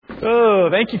Oh,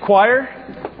 thank you, choir.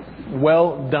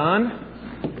 Well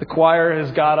done. The choir has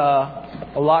got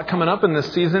a lot coming up in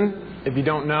this season. If you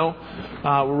don't know,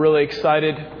 we're really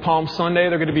excited. Palm Sunday,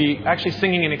 they're going to be actually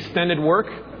singing an extended work.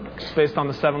 It's based on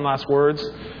the 7 last words.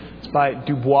 It's by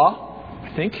Dubois,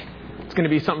 I think. It's going to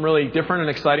be something really different and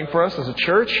exciting for us as a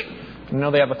church. I know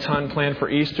they have a ton planned for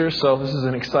Easter, so this is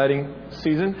an exciting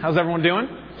season. How's everyone doing?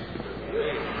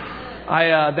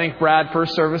 I thank Brad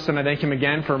first service, and I thank him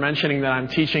again for mentioning that I'm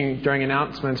teaching during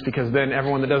announcements, because then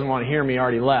everyone that doesn't want to hear me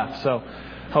already left. So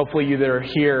hopefully you that are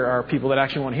here are people that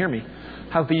actually want to hear me.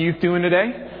 How's the youth doing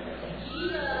today?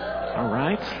 All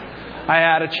right. I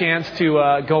had a chance to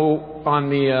go on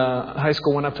the high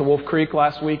school, went up to Wolf Creek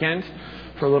last weekend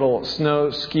for a little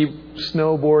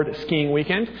snowboard skiing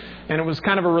weekend. And it was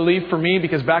kind of a relief for me,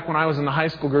 because back when I was in the high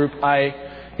school group, I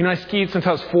skied since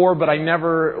I was 4, but I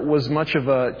never was much of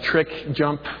a trick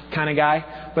jump kind of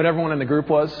guy. But everyone in the group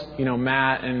was,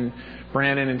 Matt and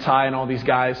Brandon and Ty and all these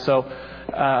guys. So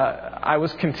I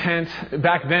was content.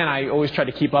 Back then, I always tried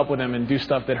to keep up with them and do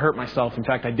stuff that hurt myself. In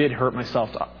fact, I did hurt myself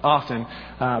often,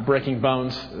 breaking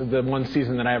bones the one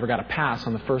season that I ever got a pass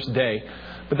on the first day.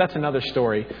 But that's another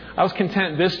story. I was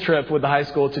content this trip with the high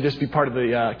school to just be part of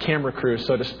the camera crew,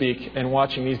 so to speak, and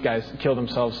watching these guys kill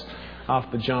themselves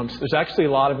off the jumps. There's actually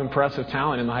a lot of impressive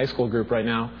talent in the high school group right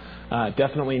now.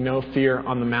 Definitely no fear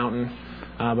on the mountain.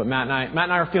 But Matt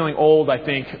and I are feeling old, I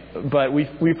think, but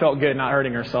we felt good not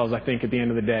hurting ourselves, I think, at the end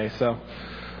of the day. So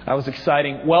that was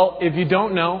exciting. Well, if you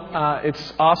don't know,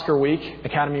 it's Oscar week.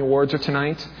 Academy Awards are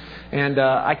tonight. And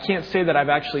I can't say that I've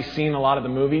actually seen a lot of the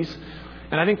movies.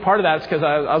 And I think part of that is because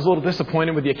I was a little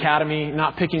disappointed with the Academy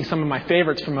not picking some of my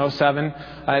favorites from 2007.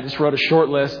 I just wrote a short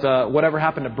list. Whatever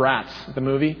Happened to Bratz, the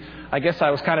movie. I guess I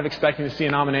was kind of expecting to see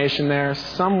a nomination there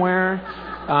somewhere.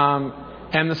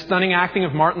 And the stunning acting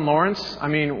of Martin Lawrence. I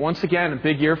mean, once again, a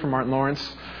big year for Martin Lawrence.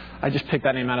 I just picked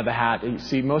that name out of the hat. You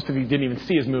see, most of you didn't even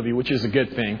see his movie, which is a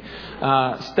good thing.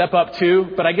 Step Up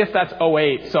 2, but I guess that's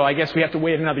 2008, so I guess we have to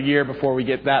wait another year before we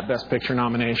get that Best Picture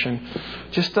nomination.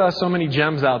 Just so many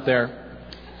gems out there.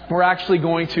 We're actually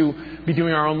going to be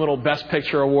doing our own little Best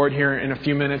Picture award here in a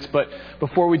few minutes. But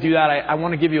before we do that, I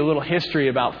want to give you a little history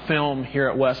about film here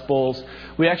at West Bowles.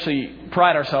 We actually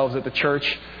pride ourselves at the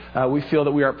church. We feel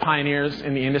that we are pioneers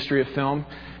in the industry of film.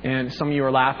 And some of you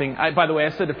are laughing. By the way, I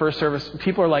said to first service,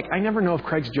 people are like, I never know if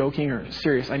Craig's joking or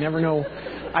serious. I never know.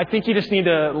 I think you just need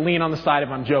to lean on the side if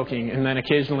I'm joking. And then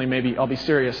occasionally maybe I'll be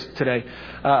serious today.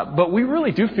 But we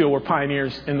really do feel we're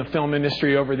pioneers in the film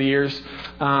industry over the years.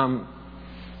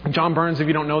 John Burns, if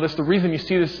you don't know this, the reason you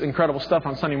see this incredible stuff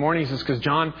on Sunday mornings is because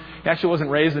John actually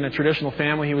wasn't raised in a traditional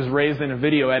family. He was raised in a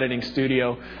video editing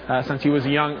studio since he was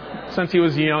a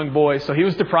young boy. So he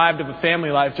was deprived of a family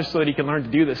life just so that he could learn to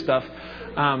do this stuff.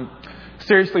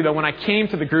 Seriously, though, when I came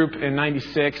to the group in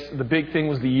 '96, the big thing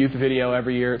was the youth video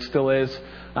every year. It still is.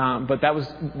 But that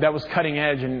was cutting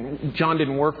edge. And John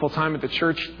didn't work full time at the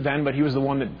church then, but he was the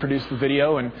one that produced the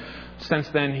video. And since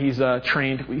then, he's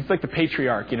trained. He's like the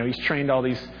patriarch. He's trained all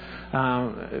these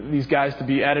guys to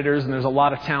be editors, and there's a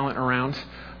lot of talent around.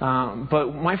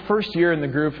 But my first year in the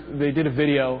group, they did a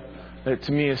video that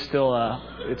to me is still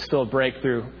a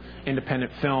breakthrough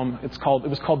independent film. It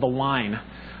was called The Line.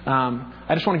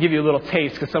 I just want to give you a little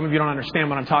taste, because some of you don't understand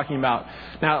what I'm talking about.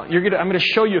 Now, I'm going to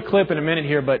show you a clip in a minute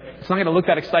here, but it's not going to look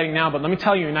that exciting now. But let me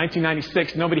tell you, in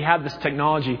 1996, nobody had this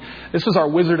technology. This was our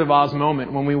Wizard of Oz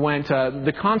moment when we went.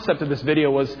 The concept of this video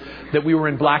was that we were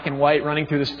in black and white running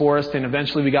through this forest, and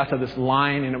eventually we got to this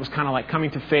line, and it was kind of like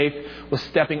coming to faith was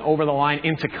stepping over the line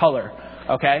into color.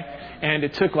 Okay? And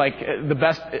it took the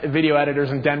best video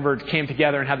editors in Denver came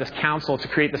together and had this council to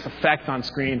create this effect on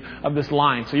screen of this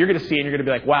line. So you're going to see it and you're going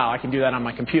to be like, wow, I can do that on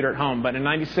my computer at home. But in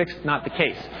 '96, not the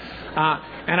case.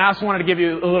 And I also wanted to give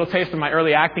you a little taste of my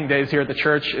early acting days here at the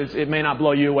church. It may not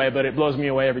blow you away, but it blows me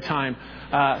away every time.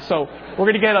 So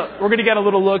we're going to get a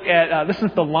little look at, this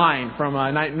is The Line from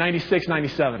 '96,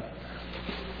 '97.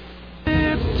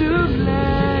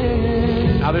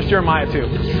 Now there's Jeremiah too.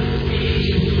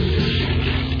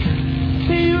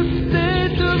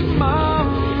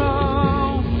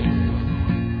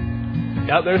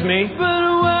 Yep, there's me. Yep.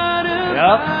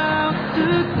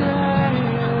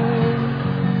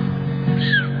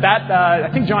 That I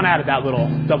think John added that little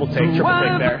double take, triple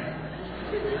take there.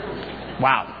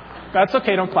 Wow. That's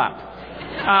okay, don't clap.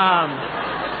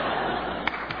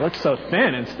 Looks so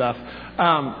thin and stuff.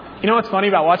 You know what's funny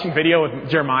about watching video with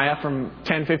Jeremiah from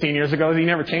 10, 15 years ago is he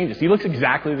never changes. He looks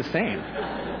exactly the same.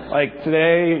 Like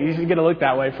today, he's going to look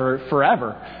that way for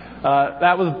forever.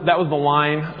 That was the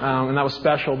line, and that was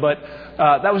special. But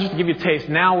that was just to give you a taste.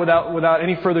 Now, without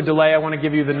any further delay, I want to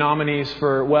give you the nominees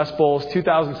for West Bowl's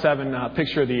 2007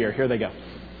 Picture of the Year. Here they go.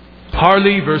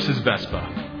 Harley versus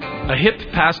Vespa. A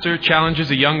hip pastor challenges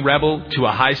a young rebel to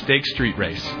a high-stakes street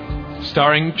race.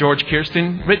 Starring George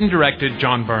Kirsten, written, directed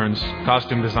John Burns,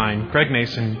 costume design Craig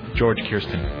Nason, George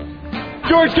Kirsten.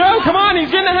 George, go! Come on, he's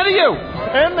getting ahead of you!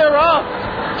 And they're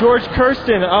off! George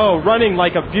Kirsten, running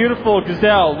like a beautiful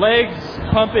gazelle. Legs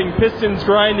pumping, pistons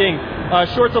grinding.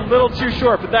 Shorts a little too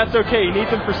short, but that's okay. He needs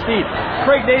them for speed.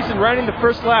 Craig Nason running the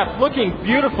first lap, looking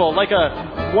beautiful, like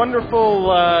a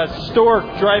wonderful stork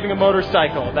driving a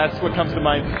motorcycle. That's what comes to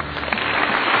mind.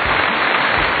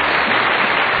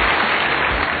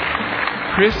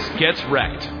 Chris gets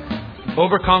wrecked.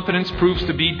 Overconfidence proves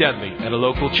to be deadly at a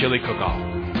local chili cook-off.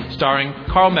 Starring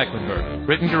Carl Mecklenburg,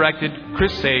 written, directed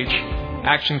Chris Sage,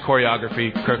 action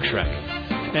choreography Kirk Schreck.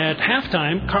 At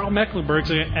halftime, Carl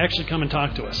Mecklenburg's actually come and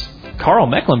talk to us. Carl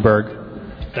Mecklenburg?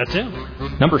 That's him.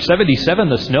 Number 77,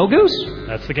 the Snow Goose?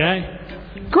 That's the guy.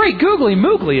 Great googly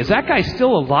moogly, is that guy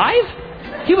still alive?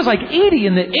 He was like 80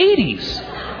 in the 80s.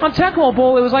 On Tecmo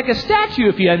Bowl, it was like a statue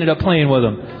if you ended up playing with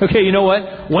him. Okay, you know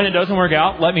what? When it doesn't work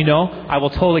out, let me know. I will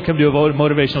totally come do a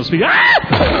motivational speech. Ah!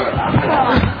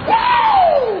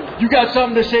 You got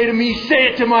something to say to me? Say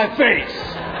it to my face.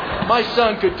 My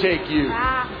son could take you.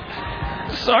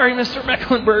 Sorry, Mr.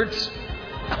 Mecklenburg.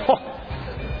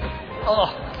 Oh.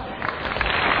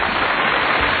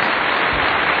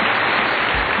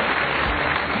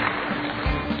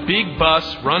 Big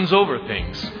bus runs over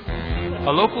things.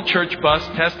 A local church bus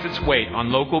tests its weight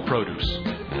on local produce.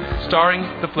 Starring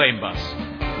The Flame Bus.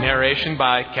 Narration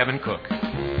by Kevin Cook.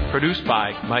 Produced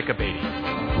by Micah Beatty.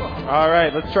 All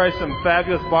right, let's try some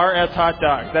fabulous Bar-S hot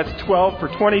dogs. That's 12 for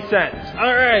 20 cents.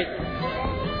 All right.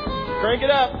 Crank it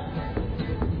up.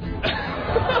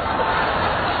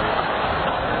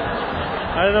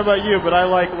 I don't know about you, but I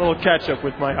like a little ketchup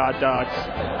with my hot dogs.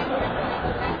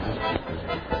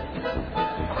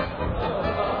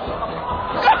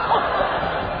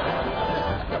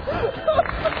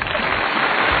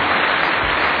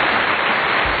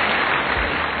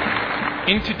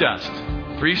 Into Dust.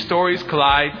 3 stories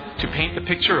collide to paint the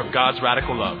picture of God's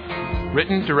radical love.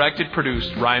 Written, directed,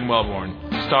 produced Ryan Wellborn.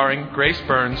 Starring Grace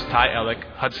Burns, Ty Ellick,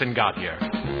 Hudson Gauthier.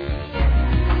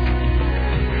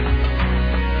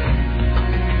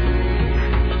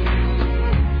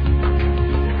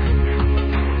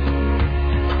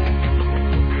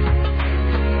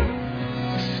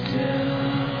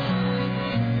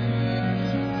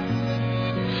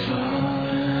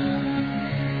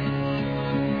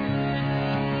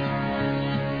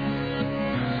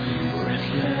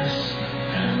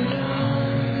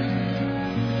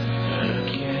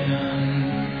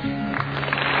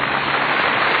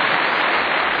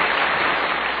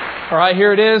 All right,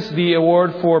 here it is. The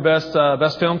award for Best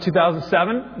Film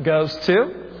 2007 goes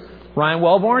to Ryan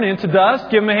Wellborn, Into Dust.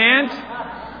 Give him a hand.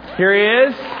 Here he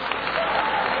is.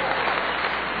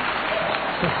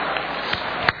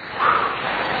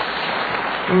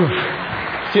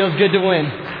 Feels good to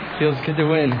win. Feels good to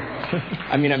win.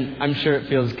 I mean, I'm sure it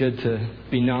feels good to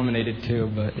be nominated too,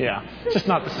 but yeah, just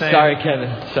not the same. Sorry, Kevin.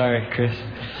 Sorry, Chris.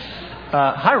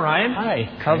 Hi, Ryan. Hi.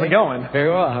 How's it going? Very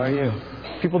well. How are you?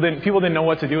 People didn't know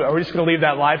what to do. Are we just going to leave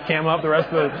that live cam up the rest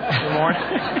of the morning?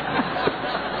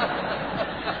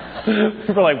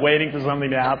 People are like waiting for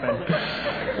something to happen.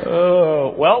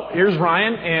 Oh, well, here's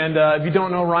Ryan. And if you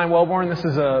don't know Ryan Wellborn, this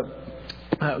is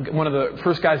one of the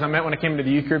first guys I met when I came into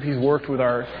the youth group. He's worked with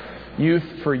our youth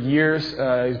for years.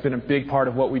 He's been a big part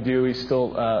of what we do. He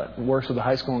still works with the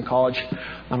high school and college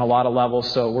on a lot of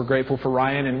levels. So we're grateful for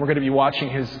Ryan. And we're going to be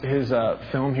watching his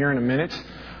film here in a minute.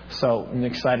 So I'm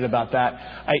excited about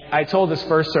that. I told this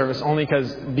first service only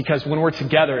because when we're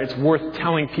together, it's worth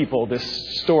telling people this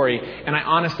story. And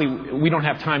we don't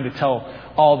have time to tell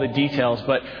all the details.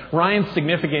 But Ryan's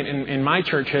significant in my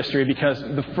church history because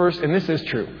and this is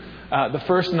true, the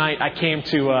first night I came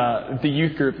to the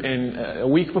youth group a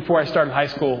week before I started high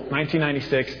school,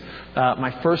 1996,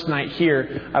 my first night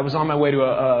here, I was on my way to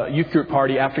a youth group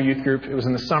party after youth group. It was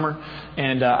in the summer,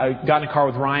 and I got in a car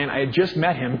with Ryan. I had just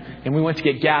met him, and we went to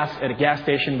get gas at a gas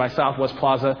station by Southwest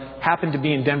Plaza. Happened to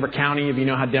be in Denver County, if you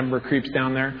know how Denver creeps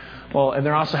down there. Well, and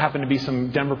there also happened to be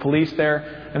some Denver police there,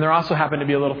 and there also happened to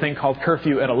be a little thing called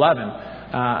curfew at 11.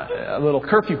 A little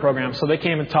curfew program. So they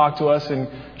came and talked to us, and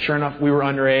sure enough, we were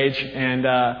underage, and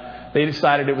they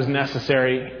decided it was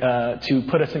necessary to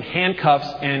put us in handcuffs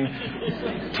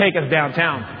and take us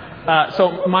downtown.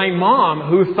 So my mom,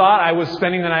 who thought I was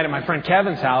spending the night at my friend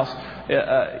Kevin's house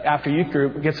after youth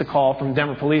group, gets a call from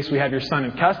Denver police. We have your son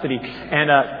in custody. And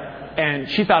And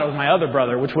she thought it was my other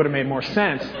brother, which would have made more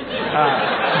sense.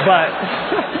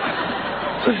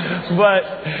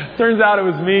 But turns out it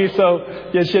was me. So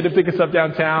yeah, she had to pick us up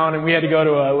downtown, and we had to go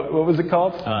to what was it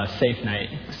called? Safe Night.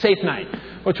 Safe Night,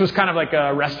 which was kind of like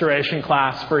a restoration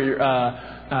class for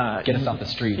get us off the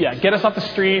streets. Yeah, get us off the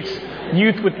streets.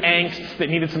 Youth with angst that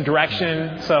needed some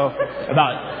direction. So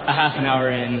about a half an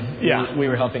hour in, we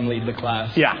were helping lead the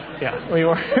class. Yeah, we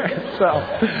were. So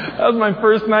that was my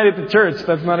first night at the church.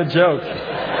 That's not a joke.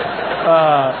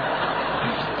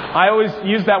 I always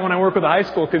use that when I work with a high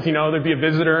school because, there'd be a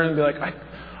visitor and be like, I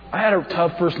had a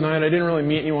tough first night. I didn't really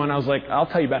meet anyone. I was like, I'll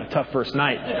tell you about a tough first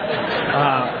night.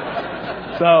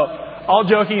 So all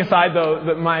joking aside, though,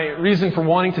 that my reason for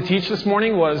wanting to teach this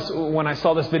morning was when I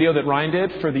saw this video that Ryan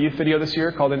did for the youth video this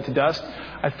year called Into Dust.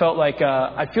 I feel like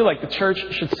the church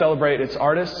should celebrate its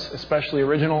artists, especially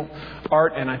original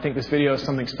art, and I think this video is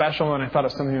something special, and I thought it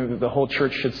was something that the whole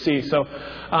church should see. So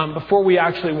before we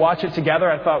actually watch it together,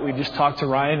 I thought we'd just talk to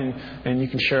Ryan, and you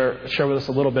can share with us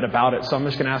a little bit about it. So I'm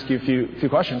just going to ask you a few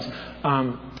questions.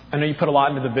 I know you put a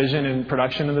lot into the vision and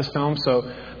production of this film, so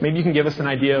maybe you can give us an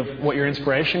idea of what your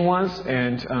inspiration was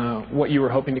and what you were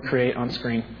hoping to create on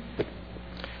screen.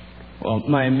 Well,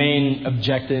 my main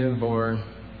objective or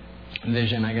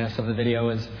vision, I guess, of the video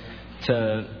was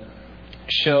to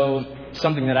show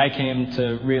something that I came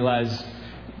to realize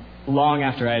long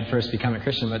after I had first become a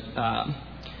Christian, but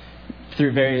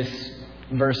through various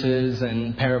verses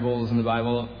and parables in the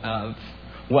Bible of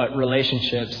what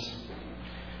relationships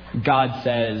God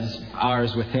says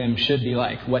ours with Him should be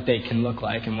like, what they can look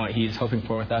like, and what He's hoping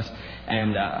for with us.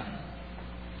 And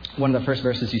one of the first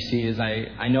verses you see is,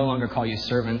 I no longer call you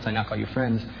servants, I now call you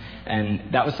friends.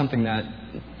 And that was something that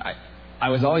I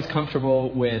was always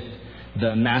comfortable with,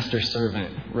 the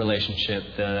master-servant relationship.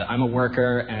 I'm a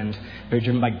worker and very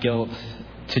driven by guilt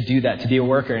to do that, to be a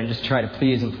worker and just try to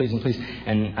please and please and please.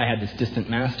 And I had this distant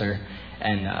master.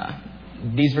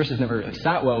 And these verses never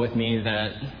sat well with me,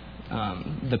 that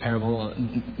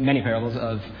many parables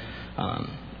of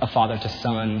a father to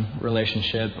son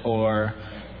relationship, or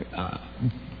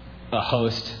a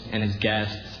host and his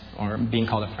guests, or being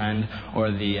called a friend,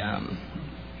 or the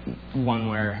one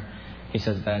where he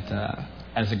says that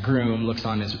as a groom looks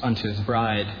unto his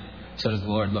bride, so does the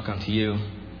Lord look unto you.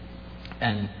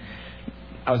 And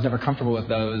I was never comfortable with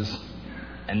those.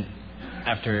 And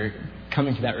after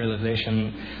coming to that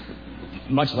realization,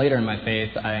 much later in my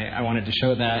faith, I wanted to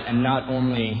show that, and not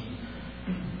only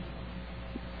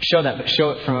show that, but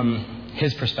show it from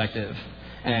His perspective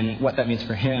and what that means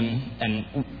for Him,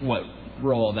 and what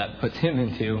role that puts Him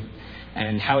into,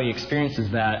 and how He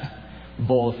experiences that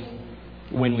both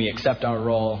when we accept our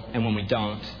role and when we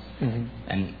don't. Mm-hmm.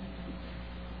 And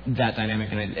that dynamic,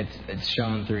 and it's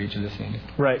shown through each of the scenes.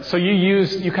 Right. So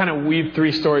you kind of weave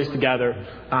three stories together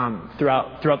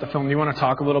throughout the film. Do you want to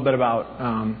talk a little bit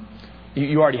about?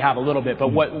 You already have a little bit,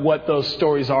 but what those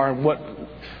stories are, and what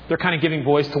they're kind of giving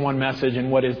voice to one message,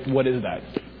 and what is that?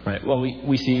 Right. Well,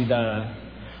 we see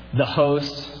the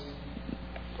host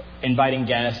inviting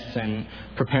guests and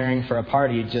preparing for a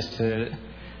party just to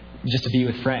be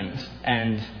with friends,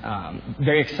 and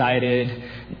very excited,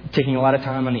 taking a lot of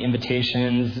time on the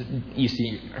invitations. You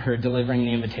see her delivering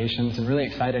the invitations and really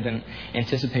excited and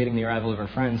anticipating the arrival of her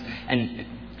friends. And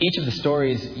each of the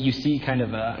stories, you see kind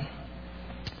of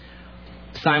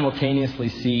simultaneously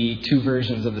see two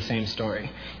versions of the same story.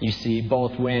 You see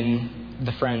both when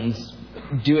the friends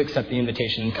do accept the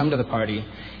invitation and come to the party,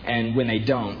 and when they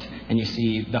don't. And you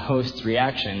see the host's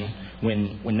reaction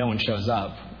when no one shows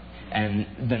up. And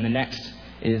then the next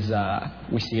is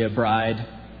we see a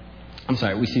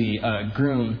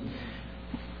groom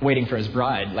waiting for his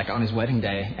bride, like on his wedding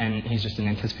day, and he's just in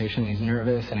anticipation. He's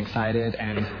nervous and excited,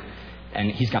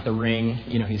 and he's got the ring.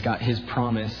 He's got his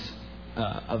promise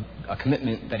of a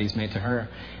commitment that he's made to her,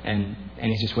 and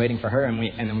he's just waiting for her. And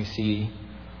then we see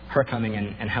her coming,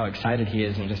 and how excited he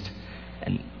is,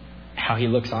 and how he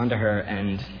looks onto her,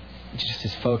 and just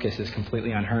his focus is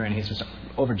completely on her, and he's just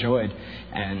overjoyed.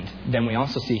 And then we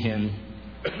also see him,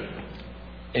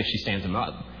 if she stands him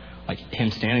up, like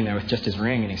him standing there with just his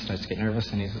ring, and he starts to get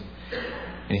nervous, and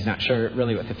he's not sure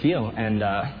really what to feel. And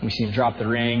we see him drop the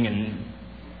ring, and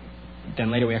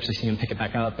then later we actually see him pick it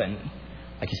back up, and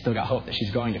like he's still got hope that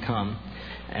she's going to come.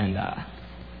 And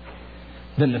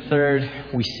then the third,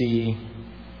 we see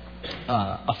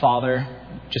a father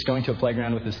just going to a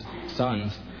playground with his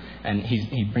sons. And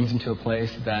he brings them to a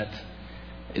place that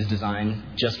is designed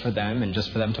just for them, and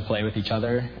just for them to play with each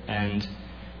other. And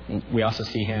we also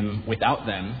see him without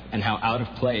them, and how out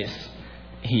of place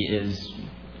he is,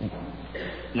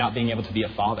 not being able to be a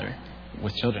father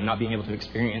with children, not being able to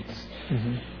experience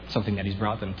something that he's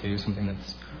brought them to, something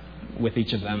that's with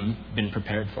each of them been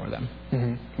prepared for them.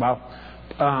 Wow.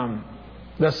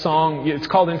 The song, it's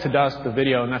called Into Dust, the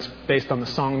video, and that's based on the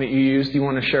song that you used. Do you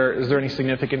want to share, is there any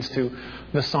significance to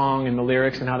the song and the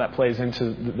lyrics and how that plays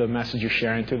into the message you're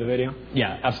sharing through the video?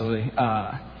 Yeah, absolutely.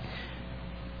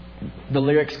 The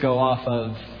lyrics go off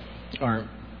of, or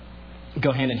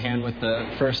go hand in hand with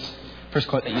the first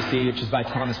quote that you see, which is by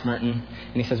Thomas Merton.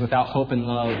 And he says, "Without hope and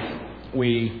love,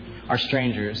 we are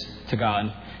strangers to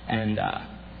God." And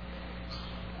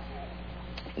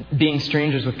being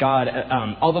strangers with God,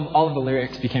 all of the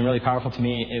lyrics became really powerful to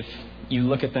me if you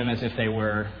look at them as if they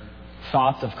were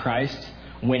thoughts of Christ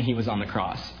when he was on the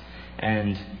cross.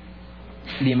 And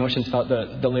the emotions felt, there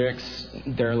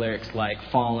are lyrics like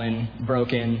fallen,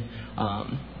 broken,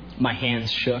 my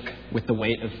hands shook with the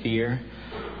weight of fear.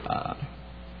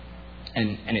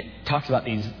 And it talks about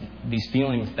these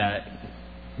feelings that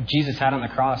Jesus had on the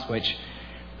cross,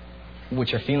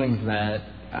 which are feelings that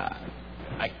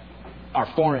are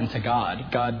foreign to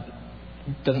God. God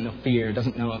doesn't know fear,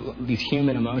 doesn't know these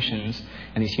human emotions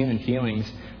and these human feelings,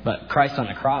 but Christ on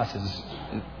the cross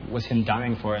was him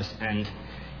dying for us. And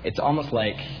it's almost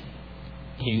like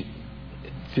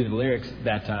through the lyrics,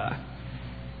 that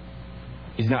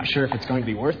he's not sure if it's going to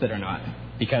be worth it or not,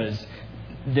 because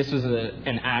this was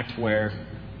an act where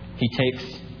he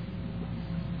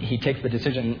takes the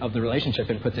decision of the relationship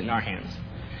and puts it in our hands.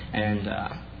 And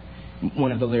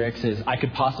one of the lyrics is, "I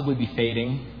could possibly be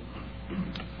fading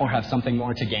or have something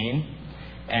more to gain."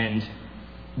 And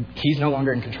he's no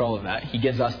longer in control of that. He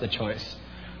gives us the choice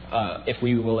if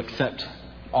we will accept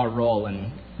our role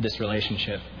in this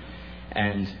relationship.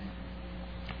 And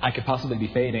I could possibly be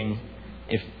fading.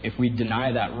 If we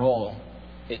deny that role,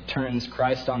 it turns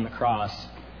Christ on the cross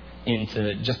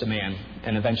into just a man,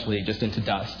 and eventually just into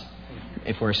dust.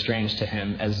 If we're estranged to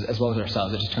him, as well as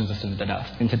ourselves, it just turns us into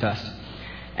dust.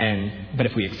 But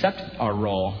if we accept our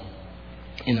role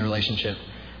in the relationship,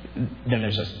 then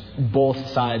there's just both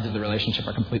sides of the relationship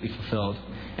are completely fulfilled,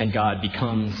 and God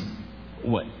becomes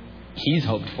what he's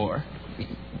hoped for: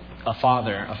 a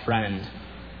father, a friend,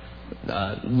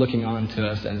 looking on to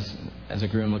us as a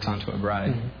groom looks onto a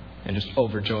bride, and just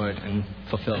overjoyed and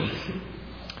fulfilled.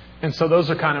 And so those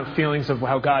are kind of feelings of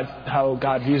how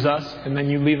God views us. And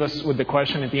then you leave us with the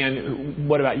question at the end,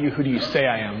 what about you? Who do you say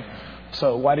I am?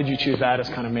 So why did you choose that as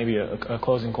kind of maybe a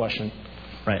closing question?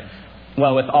 Right.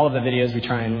 Well, with all of the videos, we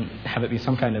try and have it be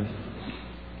something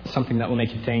that will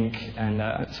make you think, and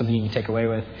something you can take away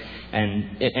with.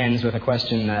 And it ends with a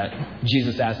question that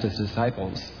Jesus asked his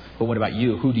disciples: "But what about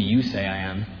you? Who do you say I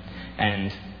am?"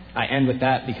 And I end with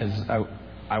that because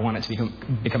I want it to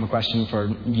become a question for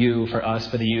you, for us,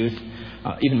 for the youth,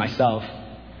 even myself.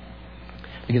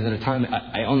 Because at a time,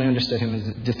 I only understood him as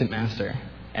a distant master.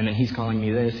 And then he's calling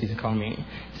me this, he's calling me,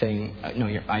 saying, "No,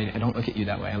 I don't look at you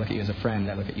that way. I look at you as a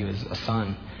friend. I look at you as a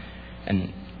son."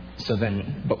 And so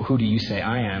then, but who do you say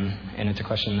I am? And it's a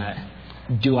question that,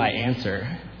 do I answer?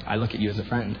 I look at you as a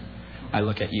friend. I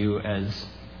look at you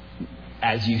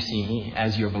as you see me,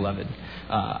 as your beloved.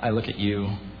 I look at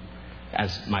you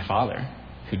as my father,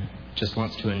 who just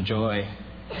wants to enjoy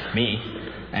me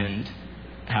and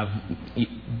have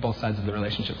both sides of the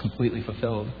relationship completely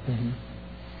fulfilled.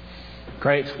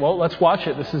 Great. Well, let's watch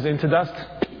it. This is Into Dust.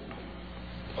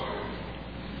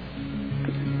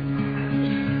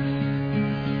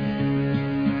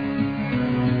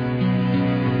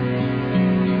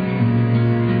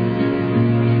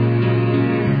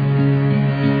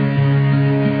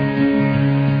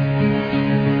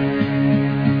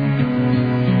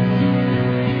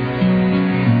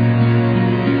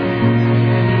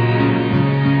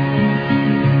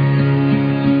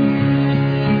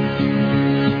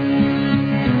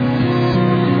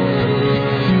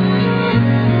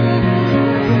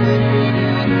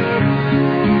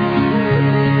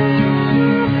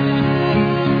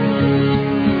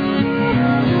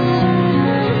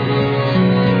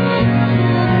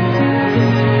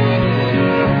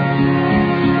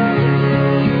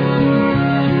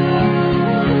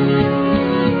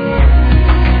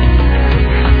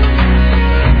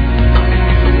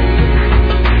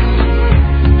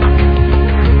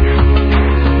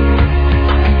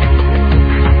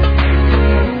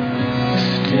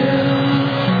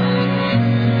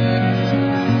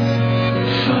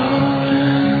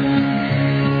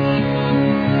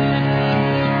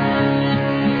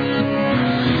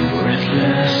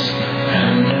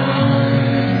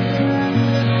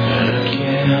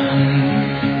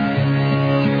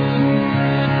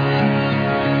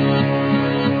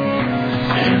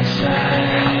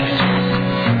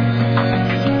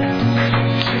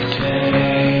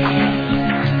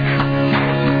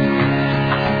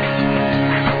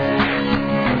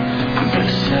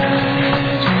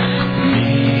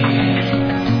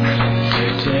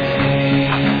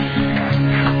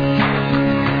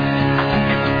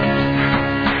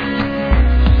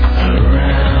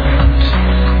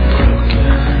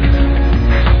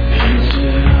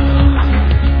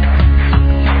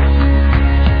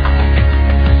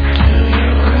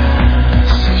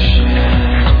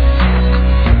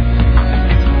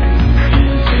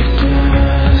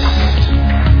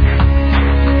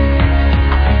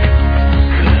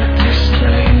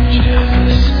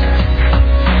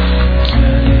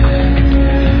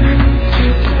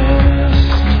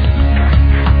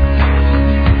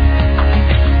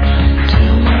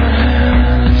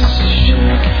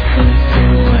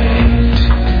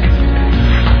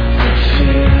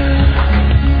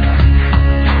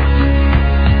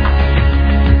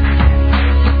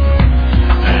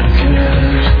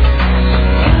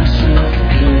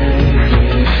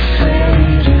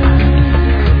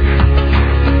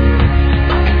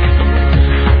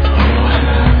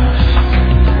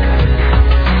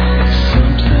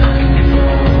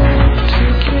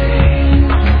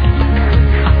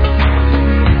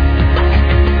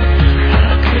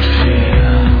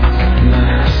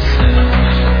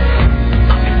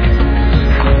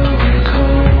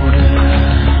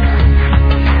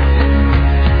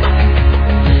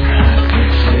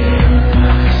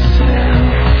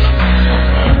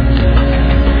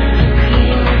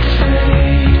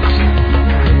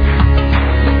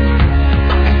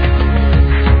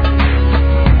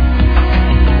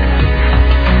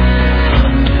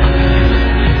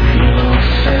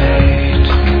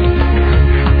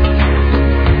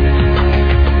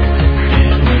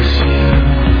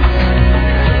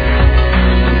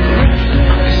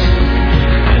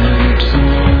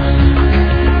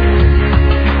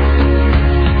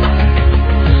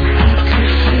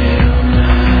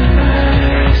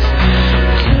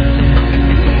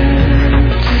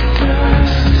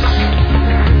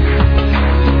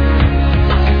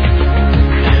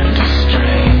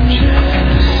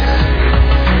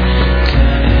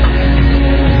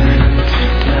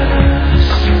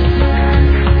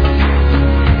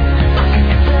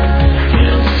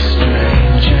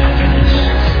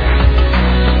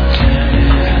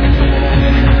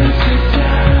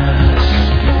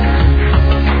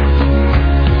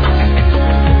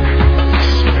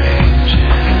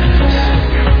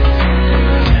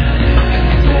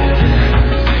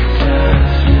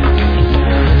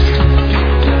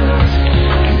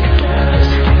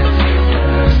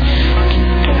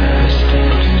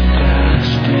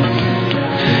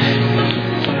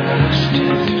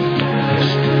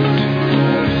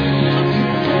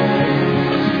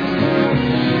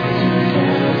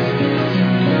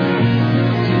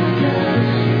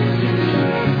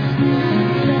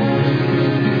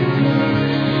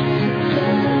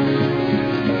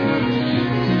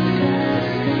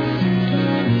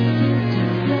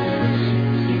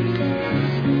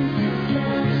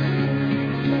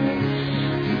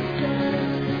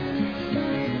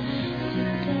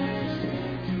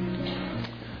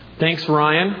 Thanks,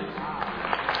 Ryan.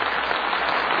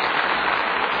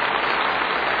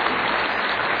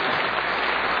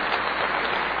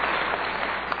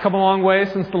 Come a long way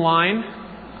since the line,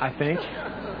 I think.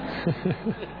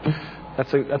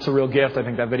 That's a real gift, I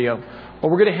think, that video.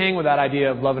 Well, we're going to hang with that idea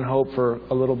of love and hope for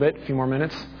a little bit, a few more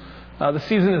minutes. The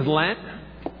season is Lent.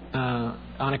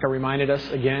 Annika reminded us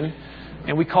again.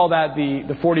 And we call that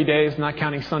the 40 days, not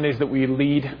counting Sundays, that we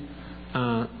lead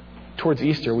towards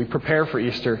Easter. We prepare for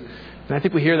Easter. And I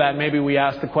think we hear that and maybe we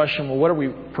ask the question, well, what are we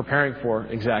preparing for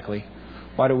exactly?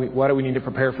 Why do we need to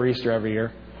prepare for Easter every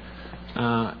year?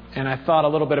 And I thought a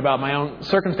little bit about my own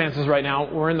circumstances right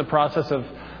now. We're in the process of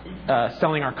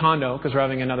selling our condo because we're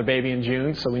having another baby in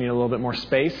June, so we need a little bit more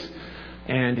space.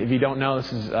 And if you don't know,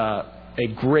 this is a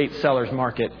great seller's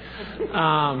market.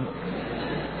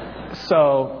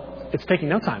 So it's taking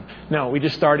no time. No, we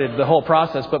just started the whole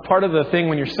process. But part of the thing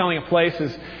when you're selling a place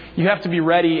is you have to be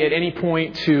ready at any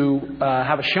point to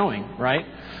have a showing, right?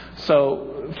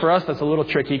 So for us, that's a little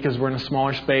tricky because we're in a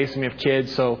smaller space and we have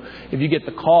kids. So if you get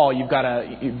the call, you've got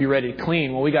to be ready to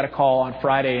clean. Well, we got a call on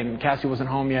Friday and Cassie wasn't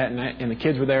home yet and the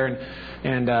kids were there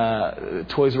and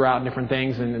toys were out and different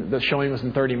things. And the showing was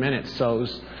in 30 minutes. So it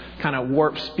was kind of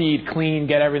warp speed, clean,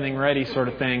 get everything ready sort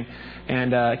of thing.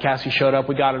 And Cassie showed up.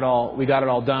 We got it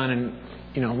all done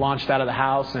and, launched out of the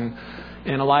house. And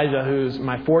Elijah, who's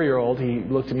my 4-year-old, he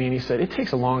looked at me and he said, "It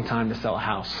takes a long time to sell a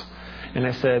house." And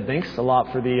I said, "Thanks a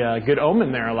lot for the good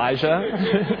omen there, Elijah."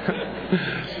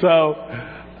 So,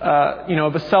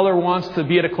 if a seller wants to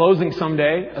be at a closing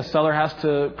someday, a seller has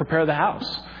to prepare the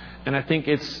house. And I think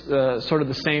it's sort of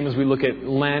the same as we look at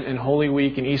Lent and Holy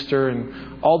Week and Easter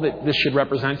and all that this should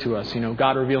represent to us.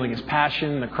 God revealing His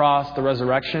passion, the cross, the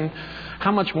resurrection.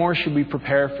 How much more should we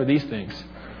prepare for these things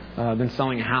than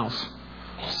selling a house?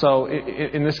 So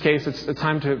in this case, it's a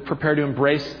time to prepare to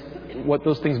embrace what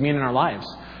those things mean in our lives.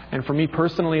 And for me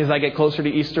personally, as I get closer to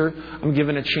Easter, I'm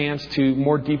given a chance to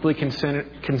more deeply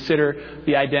consider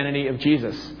the identity of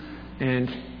Jesus.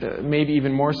 And maybe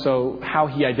even more so, how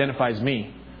He identifies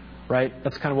me. Right?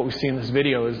 That's kind of what we see in this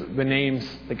video, is the names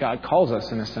that God calls us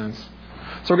in a sense.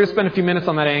 So we're going to spend a few minutes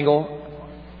on that angle.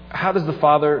 How does the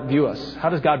Father view us? How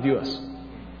does God view us?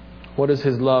 What is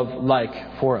His love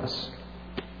like for us?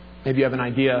 Maybe you have an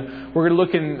idea. We're going to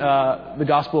look in the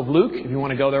Gospel of Luke, if you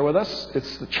want to go there with us.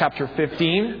 It's chapter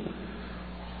 15.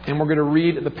 And we're going to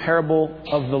read the parable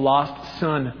of the lost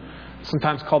son,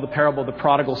 sometimes called the parable of the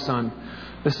Prodigal Son.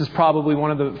 This is probably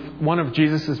one of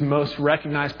Jesus' most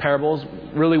recognized parables,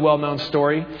 really well-known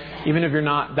story. Even if you're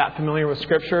not that familiar with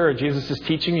Scripture or Jesus'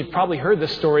 teaching, you've probably heard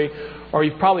this story, or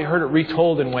you've probably heard it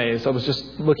retold in ways. I was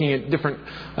just looking at different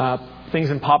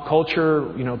things in pop culture,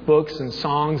 books and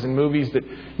songs and movies that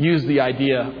use the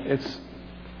idea.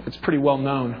 It's pretty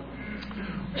well-known.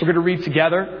 We're going to read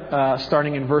together,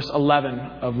 starting in verse 11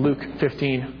 of Luke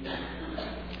 15.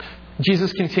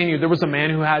 Jesus continued, "There was a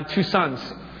man who had 2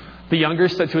 sons. The younger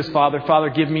said to his father, 'Father,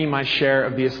 give me my share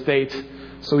of the estate.'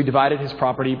 So he divided his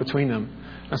property between them."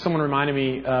 Now, someone reminded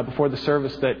me before the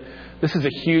service that this is a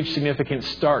huge, significant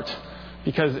start.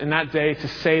 Because in that day, to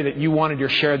say that you wanted your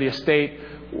share of the estate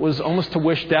was almost to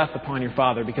wish death upon your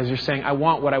father. Because you're saying, "I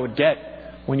want what I would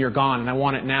get when you're gone, and I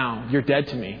want it now. You're dead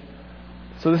to me."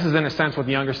 So this is, in a sense, what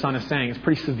the younger son is saying. It's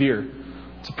pretty severe.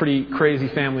 It's a pretty crazy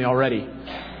family already.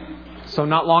 So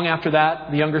not long after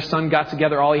that, the younger son got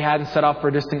together all he had and set off for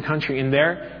a distant country. And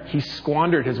there, he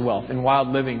squandered his wealth in wild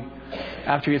living.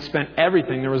 After he had spent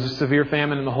everything, there was a severe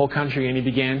famine in the whole country, and he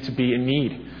began to be in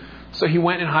need. So he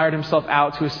went and hired himself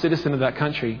out to a citizen of that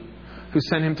country, who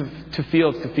sent him to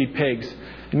fields to feed pigs.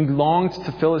 And he longed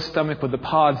to fill his stomach with the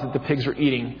pods that the pigs were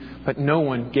eating, but no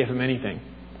one gave him anything.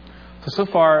 So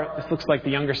far, this looks like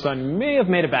the younger son may have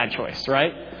made a bad choice,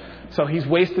 right? So he's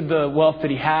wasted the wealth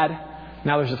that he had.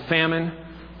 Now there's a famine.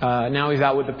 Now he's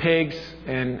out with the pigs.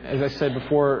 And as I said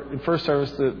before in first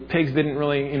service, the pigs didn't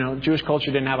really, Jewish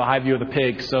culture didn't have a high view of the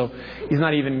pigs. So he's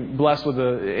not even blessed with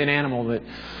an animal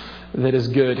that is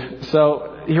good.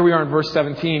 So here we are in verse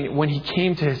 17. When he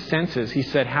came to his senses, he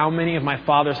said, "How many of my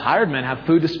father's hired men have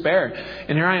food to spare?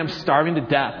 And here I am starving to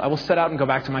death. I will set out and go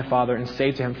back to my father and say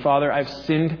to him, 'Father, I've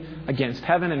sinned against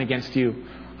heaven and against you.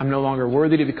 I'm no longer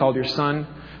worthy to be called your son.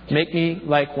 Make me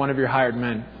like one of your hired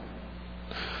men.'"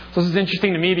 So this is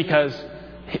interesting to me because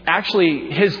actually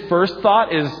his first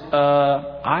thought is,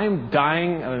 I'm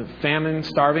dying of famine,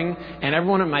 starving, and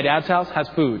everyone at my dad's house has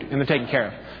food and they're taken care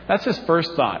of. That's his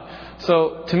first thought.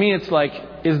 So to me, it's like,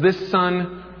 is this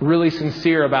son really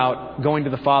sincere about going to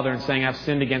the father and saying, "I've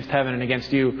sinned against heaven and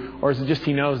against you"? Or is it just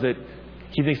he knows that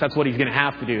he thinks that's what he's going to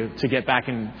have to do to get back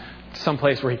in some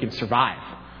place where he can survive?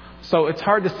 So it's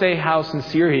hard to say how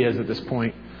sincere he is at this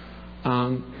point.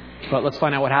 But let's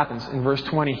find out what happens. In verse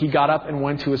 20, he got up and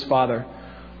went to his father.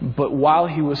 But while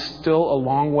he was still a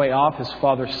long way off, his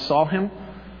father saw him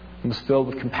and was filled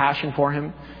with compassion for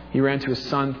him. He ran to his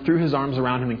son, threw his arms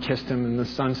around him and kissed him. And the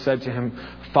son said to him,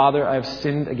 Father, I have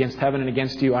sinned against heaven and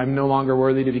against you. I am no longer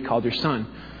worthy to be called your son.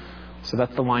 So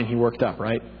that's the line he worked up,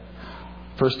 right?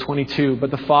 Verse 22, but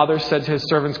the father said to his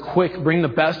servants, quick, bring the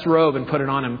best robe and put it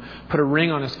on him. Put a ring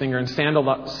on his finger and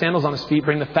sandals on his feet.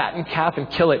 Bring the fattened calf and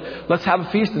kill it. Let's have a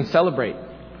feast and celebrate.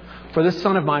 For this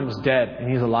son of mine was dead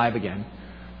and he's alive again.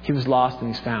 He was lost and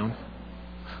he's found.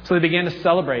 So they began to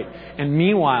celebrate. And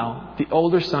meanwhile, the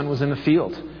older son was in the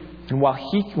field. And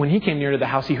when he came near to the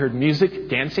house, he heard music,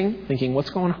 dancing, thinking, what's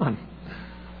going on?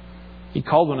 He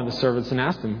called one of the servants and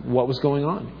asked him what was going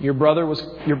on. Your brother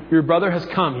has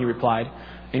come, he replied,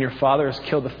 and your father has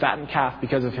killed the fattened calf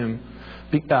because of him,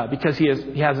 because he has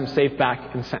him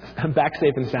back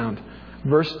safe and sound.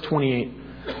 Verse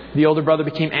 28. The older brother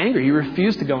became angry. He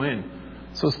refused to go in.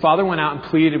 So his father went out and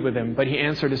pleaded with him, but he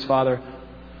answered his father,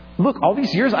 look, all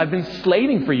these years I've been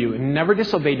slaving for you and never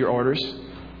disobeyed your orders.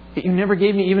 Yet you never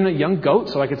gave me even a young goat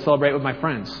so I could celebrate with my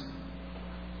friends.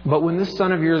 But when this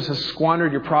son of yours has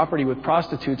squandered your property with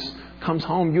prostitutes, comes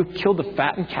home, you have killed the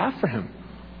fattened calf for him.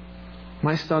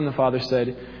 My son, the father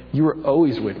said, you are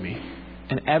always with me,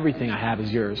 and everything I have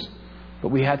is yours. But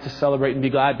we had to celebrate and be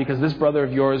glad because this brother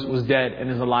of yours was dead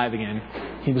and is alive again.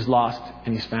 He was lost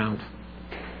and he's found.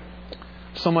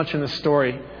 So much in this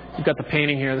story. You've got the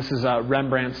painting here. This is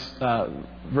Rembrandt's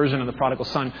version of the Prodigal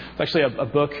Son. It's actually a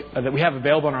book that we have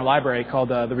available in our library called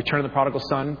The Return of the Prodigal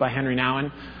Son by Henry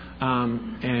Nouwen.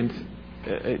 And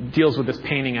it deals with this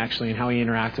painting, actually, and how he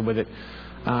interacted with it.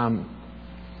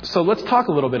 So let's talk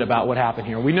a little bit about what happened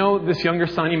here. We know this younger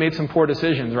son, he made some poor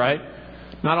decisions, right?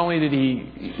 Not only did he,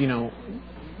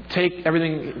 take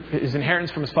everything, his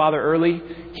inheritance from his father early,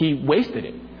 he wasted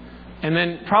it. And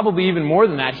then probably even more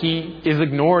than that, he has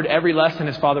ignored every lesson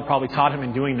his father probably taught him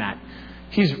in doing that.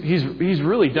 He's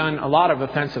really done a lot of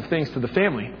offensive things to the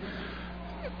family.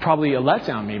 Probably a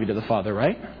letdown maybe to the father,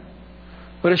 right?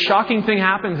 But a shocking thing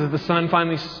happens as the son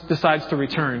finally decides to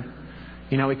return.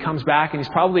 He comes back and he's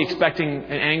probably expecting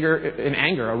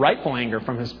a rightful anger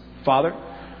from his father,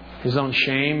 his own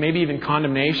shame, maybe even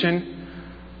condemnation.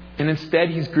 And instead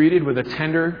he's greeted with a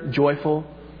tender, joyful,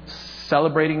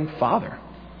 celebrating father.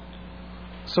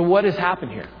 So what has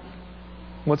happened here?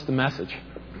 What's the message?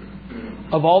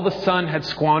 Of all the son had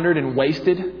squandered and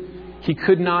wasted, he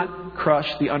could not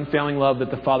crush the unfailing love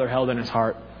that the father held in his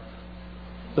heart.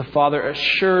 The father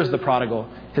assures the prodigal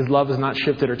his love is not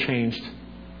shifted or changed.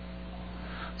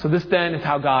 So this then is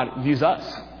how God views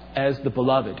us as the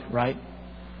beloved, right?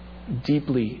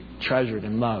 Deeply treasured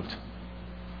and loved.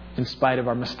 In spite of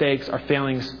our mistakes, our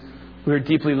failings, we are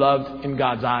deeply loved in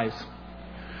God's eyes.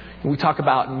 We talk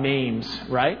about names,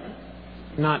 right?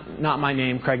 Not my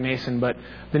name, Craig Nason, but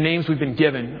the names we've been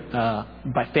given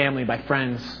by family, by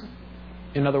friends.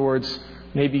 In other words,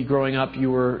 maybe growing up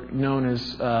you were known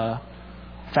as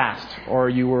fast, or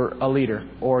you were a leader,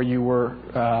 or you were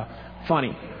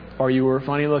funny, or you were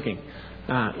funny looking.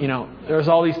 There's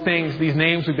all these things, these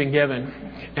names we've been given,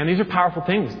 and these are powerful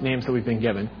things, names that we've been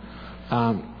given.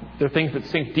 They're things that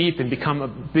sink deep and become a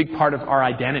big part of our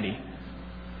identity.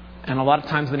 And a lot of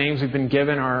times the names we've been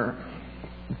given are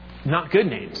not good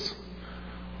names.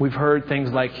 We've heard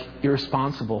things like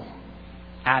irresponsible,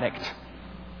 addict,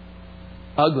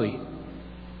 ugly,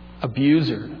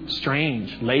 abuser,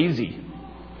 strange, lazy,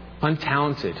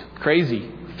 untalented,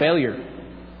 crazy, failure,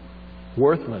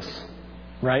 worthless,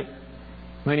 right?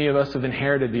 Many of us have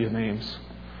inherited these names.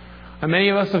 And many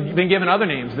of us have been given other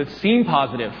names that seem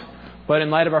positive, but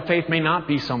in light of our faith may not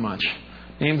be so much.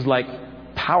 Names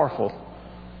like powerful,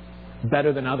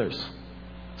 better than others,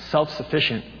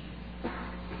 self-sufficient.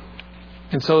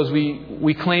 And so as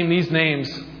we claim these names,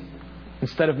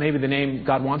 instead of maybe the name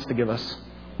God wants to give us,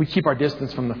 we keep our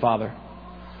distance from the Father.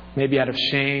 Maybe out of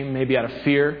shame, maybe out of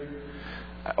fear,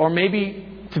 or maybe,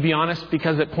 to be honest,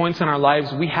 because at points in our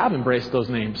lives we have embraced those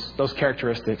names, those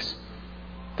characteristics.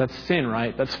 That's sin,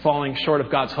 right? That's falling short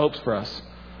of God's hopes for us,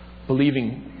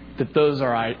 believing that those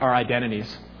are our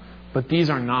identities. But these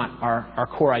are not our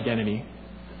core identity.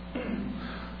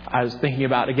 I was thinking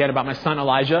about my son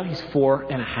Elijah. He's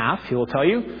 4.5, he will tell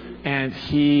you. And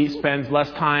he spends less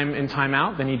time in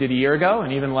timeout than he did a year ago,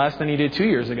 and even less than he did 2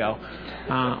 years ago.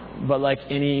 But like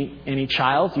any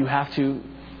child, you have to,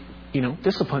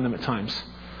 discipline them at times.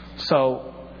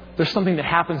 So there's something that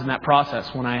happens in that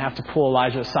process when I have to pull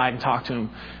Elijah aside and talk to him.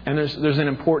 And there's an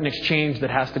important exchange that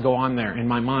has to go on there in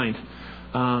my mind.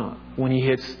 When he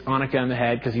hits Annika in the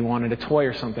head because he wanted a toy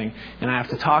or something, and I have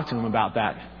to talk to him about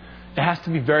that. It has to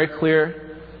be very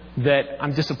clear that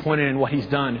I'm disappointed in what he's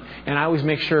done. And I always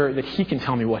make sure that he can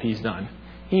tell me what he's done.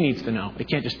 He needs to know. It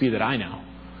can't just be that I know.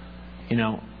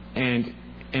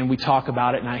 And we talk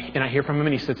about it, and I hear from him,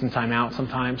 and he sits in time out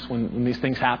sometimes when these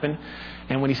things happen.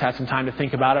 And when he's had some time to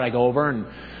think about it, I go over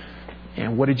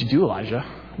and what did you do, Elijah?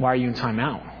 Why are you in time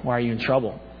out? Why are you in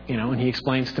trouble? And he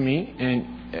explains to me,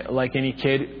 and like any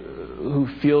kid who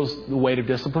feels the weight of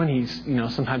discipline, he's,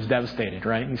 sometimes devastated,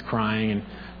 right? He's crying and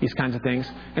these kinds of things.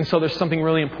 And so there's something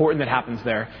really important that happens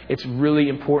there. It's really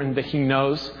important that he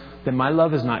knows that my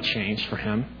love has not changed for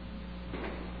him.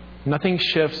 Nothing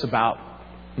shifts about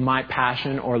my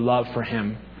passion or love for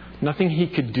him. Nothing he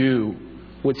could do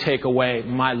would take away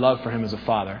my love for him as a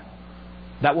father.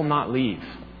 That will not leave.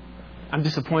 I'm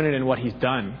disappointed in what he's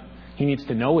done. He needs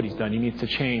to know what he's done. He needs to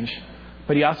change.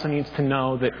 But he also needs to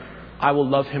know that I will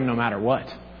love him no matter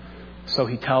what. So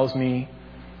he tells me,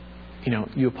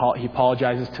 he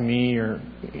apologizes to me or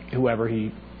whoever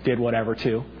he did whatever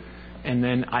to. And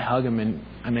then I hug him and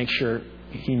I make sure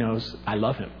he knows I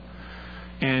love him.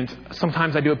 And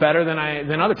sometimes I do it better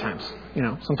than other times.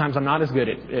 Sometimes I'm not as good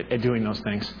at doing those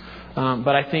things.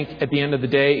 But I think at the end of the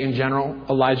day, in general,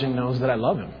 Elijah knows that I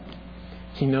love him.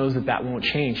 He knows that won't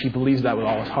change. He believes that with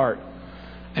all his heart.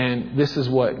 And this is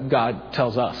what God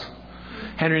tells us.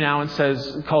 Henry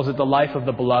Nouwen calls it the life of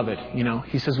the beloved.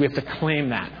 He says we have to claim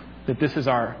that this is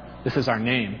our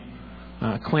name.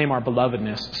 Claim our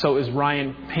belovedness. So as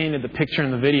Ryan painted the picture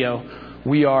in the video,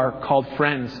 we are called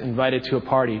friends invited to a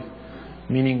party,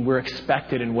 meaning we're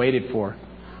expected and waited for.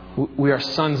 We are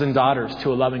sons and daughters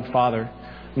to a loving Father,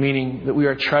 meaning that we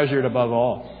are treasured above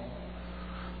all.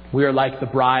 We are like the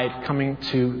bride coming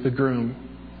to the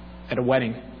groom at a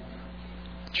wedding,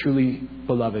 truly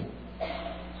beloved.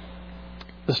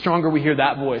 The stronger we hear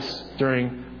that voice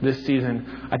during this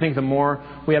season, I think the more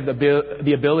we have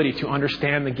the ability to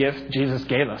understand the gift Jesus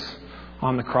gave us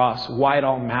on the cross, why it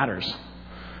all matters,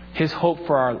 His hope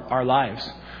for our lives.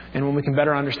 And when we can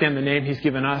better understand the name He's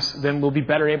given us, then we'll be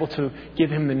better able to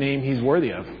give Him the name He's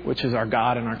worthy of, which is our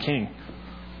God and our King.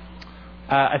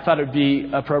 I thought it would be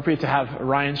appropriate to have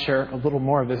Ryan share a little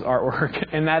more of his artwork.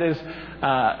 And that is,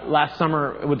 last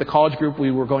summer with the college group,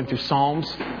 we were going through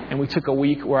Psalms. And we took a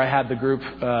week where I had the group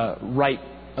write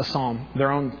a psalm,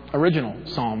 their own original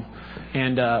psalm.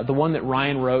 And the one that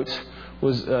Ryan wrote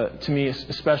was, to me,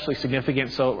 especially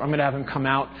significant. So I'm going to have him come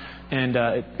out. And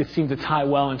it seemed to tie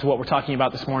well into what we're talking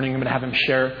about this morning. I'm going to have him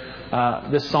share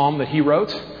this psalm that he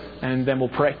wrote. And then we'll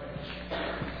pray.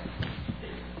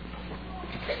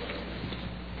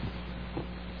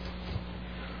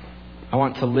 I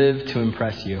want to live to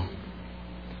impress you.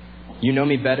 You know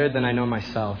me better than I know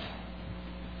myself.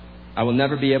 I will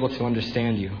never be able to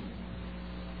understand you.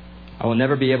 I will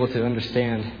never be able to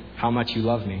understand how much you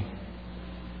love me.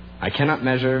 I cannot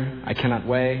measure, I cannot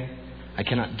weigh, I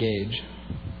cannot gauge.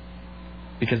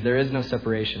 Because there is no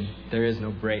separation, there is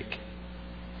no break.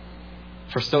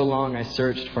 For so long I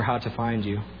searched for how to find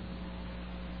you,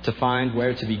 to find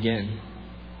where to begin,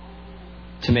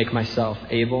 to make myself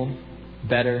able,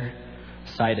 better,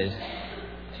 sighted,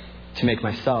 to make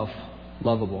myself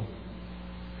lovable.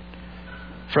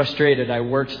 Frustrated, I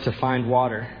worked to find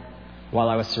water while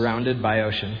I was surrounded by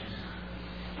ocean.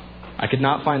 I could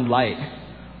not find light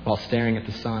while staring at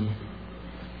the sun.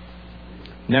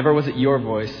 Never was it your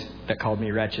voice that called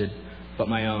me wretched, but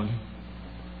my own.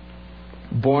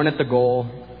 Born at the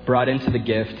goal, brought into the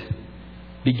gift,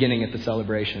 beginning at the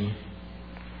celebration.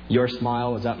 Your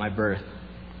smile was at my birth.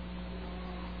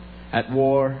 At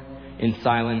war, in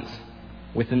silence,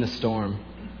 within the storm,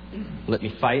 let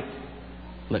me fight,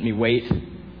 let me wait,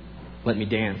 let me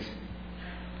dance.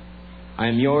 I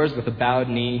am yours with a bowed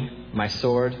knee, my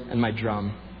sword, and my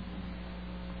drum.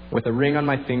 With a ring on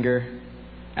my finger,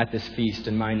 at this feast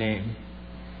in my name.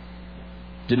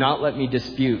 Do not let me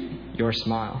dispute your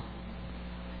smile.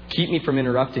 Keep me from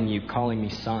interrupting you, calling me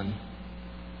son.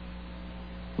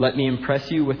 Let me impress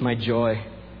you with my joy.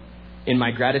 In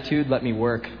my gratitude, let me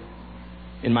work.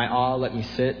 In my awe, let me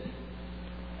sit.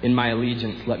 In my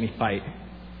allegiance, let me fight.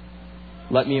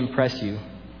 Let me impress you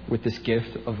with this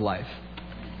gift of life.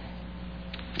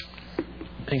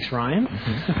 Thanks, Ryan.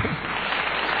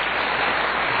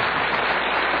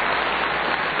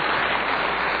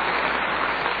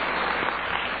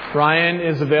 Ryan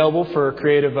is available for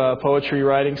creative poetry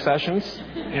writing sessions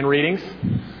and readings.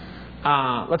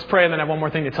 Let's pray, and then I have one more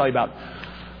thing to tell you about.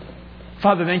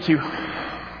 Father, thank you.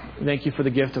 Thank you for the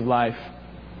gift of life.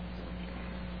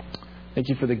 Thank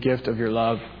you for the gift of your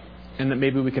love, and that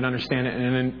maybe we can understand it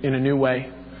in a new way.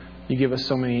 You give us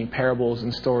so many parables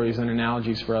and stories and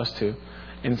analogies for us to,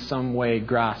 in some way,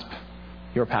 grasp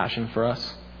your passion for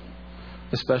us.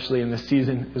 especially in this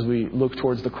season as we look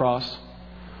towards the cross,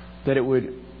 that it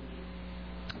would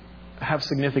have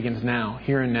significance now,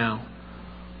 here and now,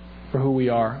 for who we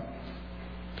are.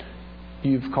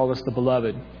 You've called us the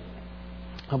beloved.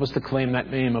 Help us to claim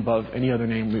that name above any other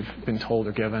name we've been told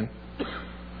or given.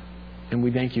 And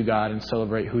we thank you, God, and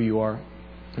celebrate who you are.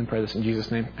 And pray this in Jesus'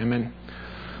 name. Amen.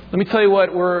 Let me tell you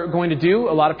what we're going to do.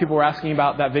 A lot of people were asking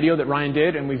about that video that Ryan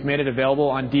did, and we've made it available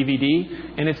on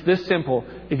DVD. And it's this simple.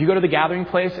 If you go to the Gathering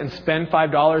Place and spend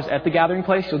 $5 at the Gathering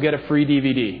Place, you'll get a free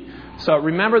DVD. So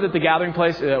remember that the Gathering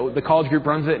Place, the college group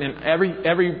runs it, and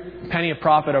every penny of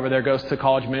profit over there goes to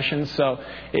college missions. So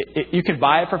you could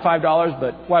buy it for $5,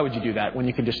 but why would you do that when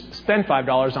you can just spend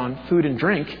 $5 on food and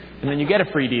drink, and then you get a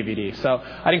free DVD? So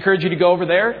I'd encourage you to go over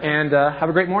there and have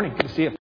a great morning. Good to see you.